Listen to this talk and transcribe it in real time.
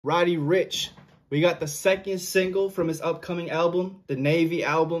Roddy Ricch. We got the second single from his upcoming album, the Navy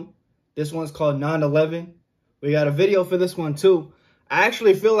album. This one's called 9/11. We got a video for this one too. I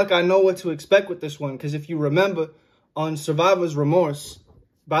actually feel like I know what to expect with this one, because if you remember on Survivor's Remorse,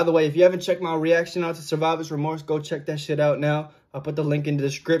 by the way, if you haven't checked my reaction out to Survivor's Remorse, go check that shit out now. I'll put the link in the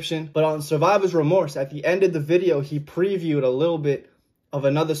description. But on Survivor's Remorse, at the end of the video, he previewed a little bit of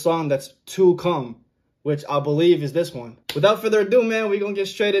another song that's To Come, which I believe is this one. Without further ado, man, we're gonna get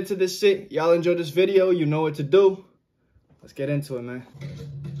straight into this shit. Y'all enjoy this video, you know what to do. Let's get into it, man.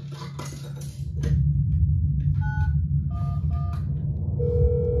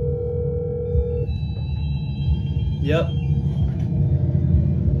 Yep.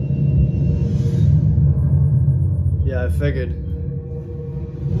 Yeah, I figured.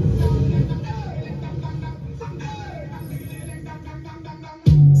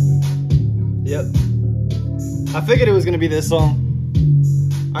 Yep. I figured it was gonna be this song.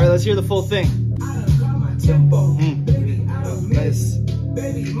 All right, let's hear the full thing. Nice.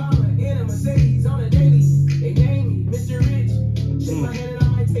 Baby mama in a Mercedes on a daily. They name me Mr. Rich. Shake my hand and I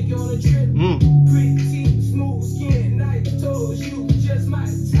might take you on a trip. Pretty smooth skin, nice toes. You just my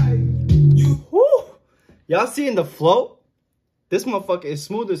type. Y'all seeing the flow? This motherfucker is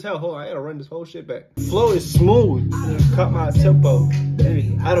smooth as hell. Hold on, I gotta run this whole shit back. Flow is smooth. Cut my tempo.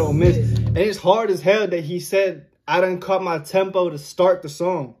 Baby, I don't miss. And it's hard as hell that he said, I done cut my tempo to start the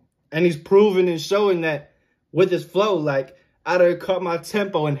song. And he's proving and showing that with his flow, like, I done cut my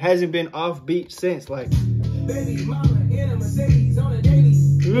tempo and hasn't been off beat since. Like, baby mama in a Mercedes on a daily.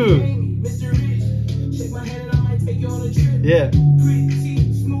 Mr. Rich, shake my hand and I might take you on a trip. Yeah.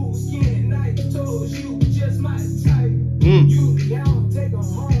 Pretty smooth skin, nice toes, you just my type. You down, take 'em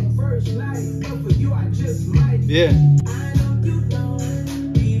home first night, but for you I just might. Yeah. I know you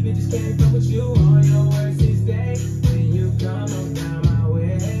don't. These bitches can't fuck with you on your worst day when you come down my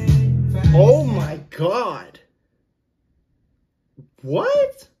way. Oh my God.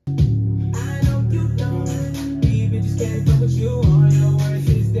 What? I know you don't. These bitches can't fuck with you on your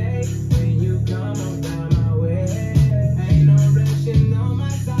worst day when you come down my way. Ain't no rushing on my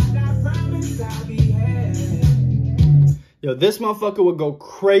side, I promise I'll be here. Yo, this motherfucker would go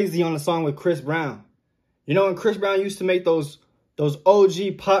crazy on a song with Chris Brown. You know when Chris Brown used to make those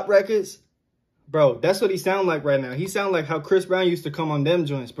OG pop records? Bro, that's what he sound like right now. He sound like how Chris Brown used to come on them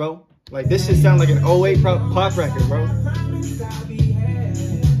joints, bro. Like, this shit sound like an 08 pop record, bro.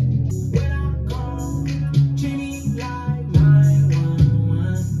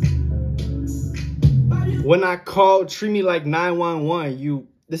 When I call, treat me like 911.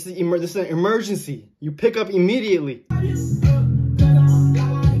 This is an emergency. You pick up immediately.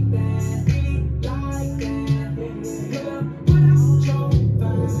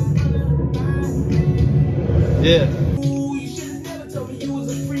 Yeah. Ooh, you should have never told me you was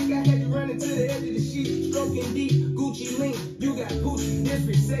a freak. I had you running to the edge of the sheet, stroking deep, Gucci link. You got Gucci,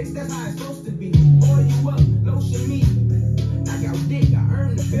 different sex, that's how it's supposed to be. Oil you up, lotion me. Knock out dick, I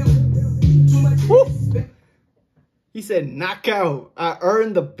earned the belt. Too much respect. He said, knock out, I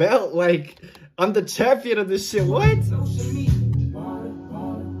earned the belt. Like, I'm the champion of this shit. What? Lotion me.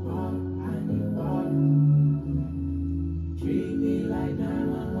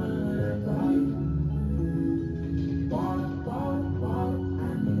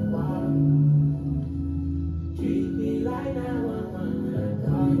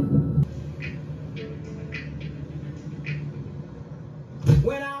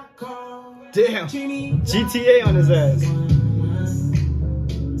 Damn, GTA on his ass.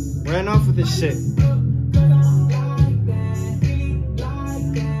 Ran off with this shit.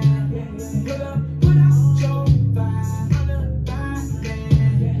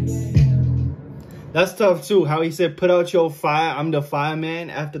 That's tough too, how he said, put out your fire, I'm the fireman,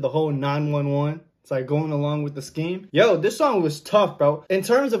 after the whole 911. It's like going along with the scheme. Yo, this song was tough, bro. In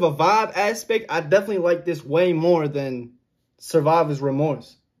terms of a vibe aspect, I definitely like this way more than Survivor's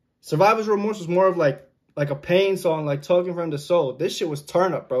Remorse. Survivor's Remorse was more of like a pain song, like talking from the soul. This shit was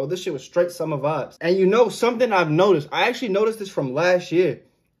turn up, bro. This shit was straight summer vibes. And you know something I've noticed, I actually noticed this from last year,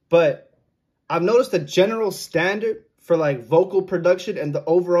 but I've noticed the general standard for like vocal production and the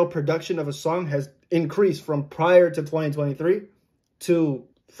overall production of a song has increased from prior to 2023 to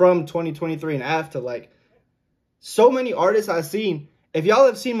from 2023 and after. Like, so many artists I've seen. If y'all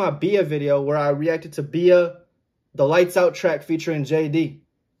have seen my Bia video where I reacted to Bia, the Lights Out track featuring JD,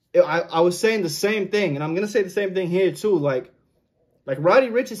 I was saying the same thing, and I'm going to say the same thing here too. Like Roddy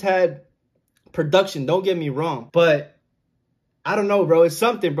Ricch has had production, don't get me wrong, but I don't know, bro. It's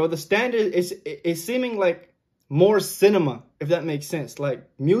something, bro. The standard is seeming like more cinema, if that makes sense. Like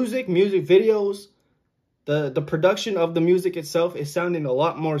music videos, The production of the music itself is sounding a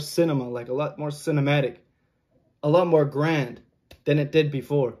lot more cinema, like a lot more cinematic, a lot more grand than it did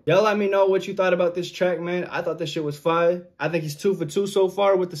before. Y'all let me know what you thought about this track, man. I thought this shit was fire. I think he's 2 for 2 so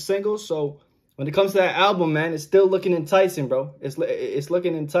far with the singles. So when it comes to that album, man, it's still looking enticing, bro. It's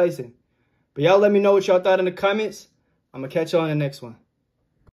looking enticing. But y'all let me know what y'all thought in the comments. I'm going to catch y'all in the next one.